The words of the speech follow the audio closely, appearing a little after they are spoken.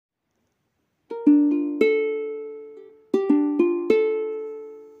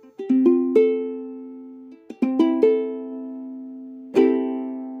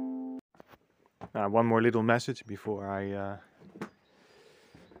one more little message before I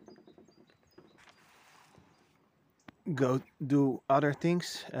go do other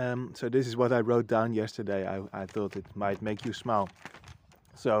things. So this is what I wrote down yesterday. I thought it might make you smile.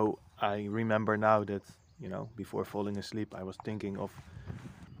 So I remember now that, before falling asleep, I was thinking of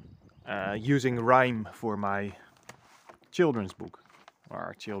using rhyme for my children's book,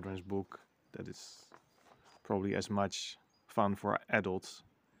 or children's book that is probably as much fun for adults.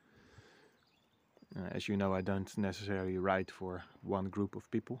 As you know, I don't necessarily write for one group of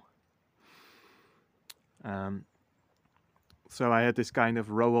people. So I had this kind of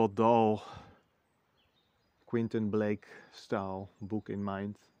Roald Dahl, Quentin Blake style book in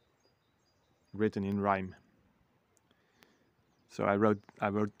mind, written in rhyme. So I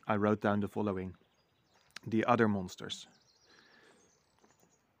wrote down the following: the other monsters.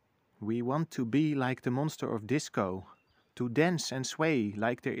 We want to be like the monster of disco, to dance and sway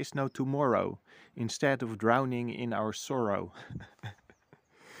like there is no tomorrow, instead of drowning in our sorrow.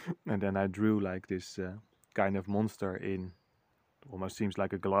 And then I drew like this kind of monster in, almost seems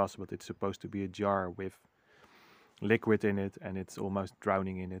like a glass, but it's supposed to be a jar with liquid in it, and it's almost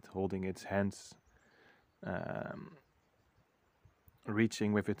drowning in it, holding its hands,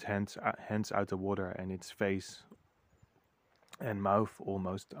 reaching with its hands out the water, and its face and mouth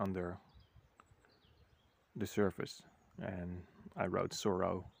almost under the surface. And I wrote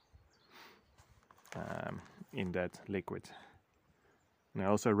sorrow in that liquid. And I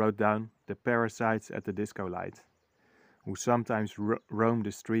also wrote down the parasites at the disco light, who sometimes roam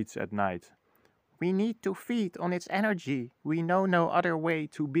the streets at night. We need to feed on its energy. We know no other way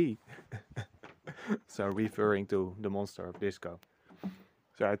to be. So referring to the monster of disco.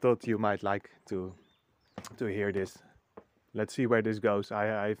 So I thought you might like to hear this. Let's see where this goes.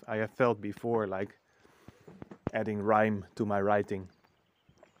 I have felt before like adding rhyme to my writing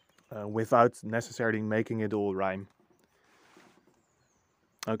without necessarily making it all rhyme.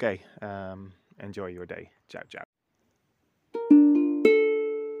 Okay, enjoy your day. Ciao, ciao.